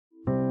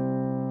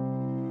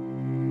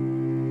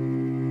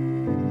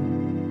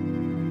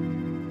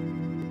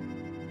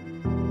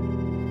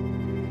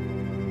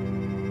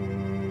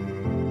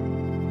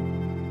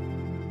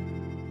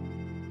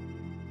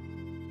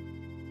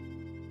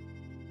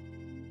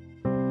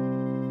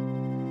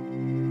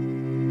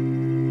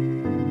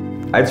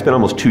I'd spent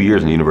almost 2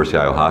 years in the University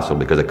of Iowa hospital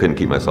because I couldn't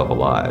keep myself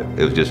alive.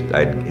 It was just,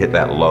 I'd hit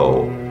that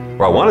low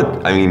where I wanted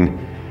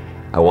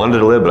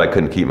to live, but I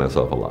couldn't keep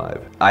myself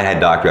alive. I had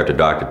doctor after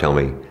doctor tell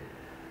me,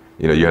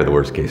 you know, you have the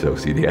worst case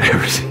OCD I've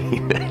ever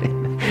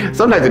seen.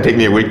 Sometimes it takes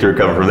me a week to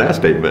recover from that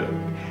statement.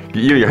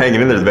 You're hanging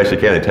in there the best you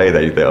can. They tell you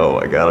that, you think, oh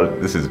my God,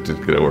 this is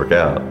just gonna work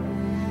out.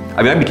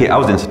 I mean, I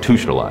was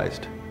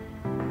institutionalized,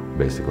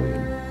 basically.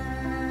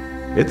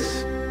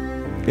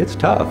 It's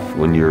tough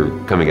when you're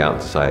coming out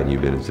in society and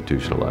you've been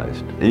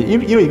institutionalized.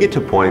 And you get to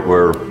a point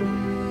where,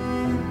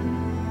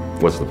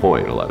 what's the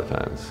point a lot of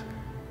times?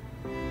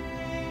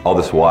 All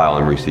this while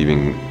I'm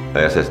receiving an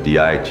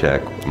SSDI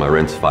check, my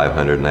rent's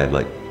 $500 and I had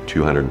like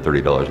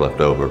 $230 left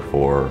over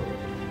for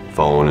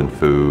phone and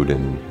food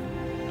and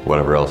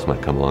whatever else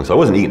might come along. So I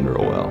wasn't eating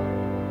real well.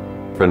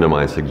 A friend of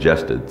mine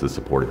suggested the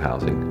supportive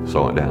housing,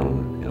 so I went down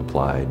and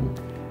applied.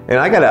 And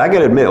I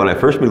gotta admit, when I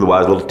first moved to the Y, I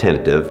was a little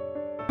tentative.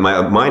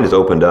 My mind has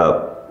opened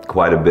up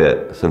quite a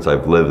bit since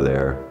I've lived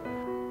there.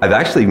 I've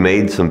actually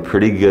made had some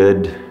pretty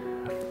good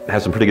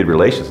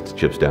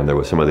relationships down there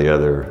with some of the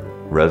other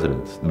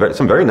residents.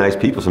 Some very nice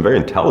people, some very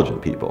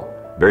intelligent people,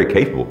 very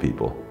capable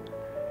people.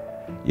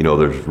 You know,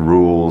 there's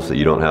rules that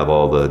you don't have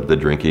all the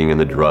drinking and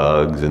the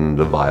drugs and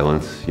the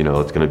violence. You know,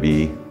 it's gonna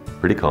be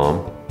pretty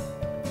calm.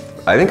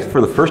 I think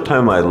for the first time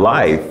in my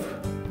life,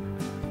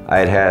 I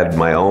had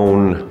my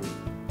own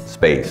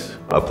space,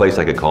 a place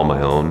I could call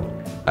my own.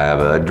 I have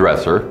a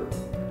dresser,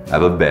 I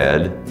have a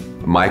bed,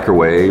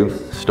 microwave,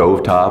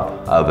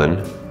 stovetop, oven.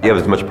 You have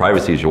as much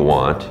privacy as you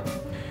want.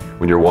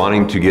 When you're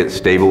wanting to get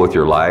stable with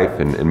your life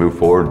and move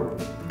forward,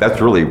 that's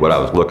really what I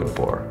was looking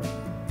for.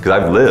 Because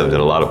I've lived in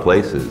a lot of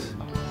places.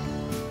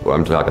 Well,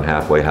 I'm talking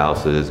halfway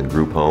houses and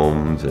group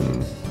homes,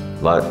 and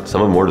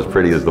some of them weren't as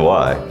pretty as the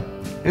Y.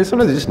 And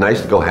sometimes it's just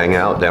nice to go hang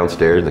out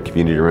downstairs in the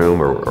community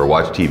room or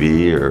watch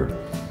TV, or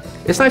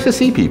it's nice to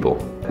see people.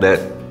 That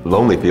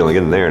lonely feeling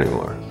isn't there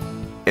anymore.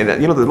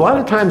 And you know, a lot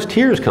of times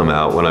tears come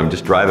out when I'm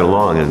just driving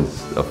along and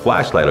a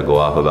flashlight will go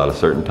off about a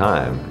certain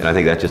time. And I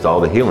think that's just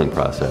all the healing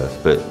process.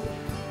 But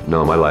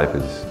no, my life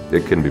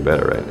it couldn't be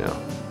better right now.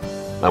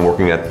 I'm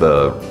working at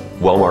the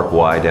Wellmark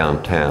Y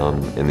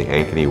downtown in the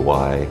Ankeny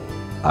Y.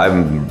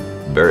 I'm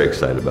very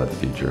excited about the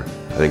future.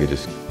 I think it's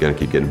just gonna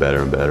keep getting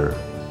better and better.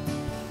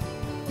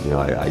 You know,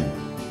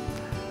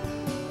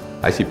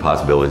 I see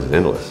possibilities as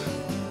endless.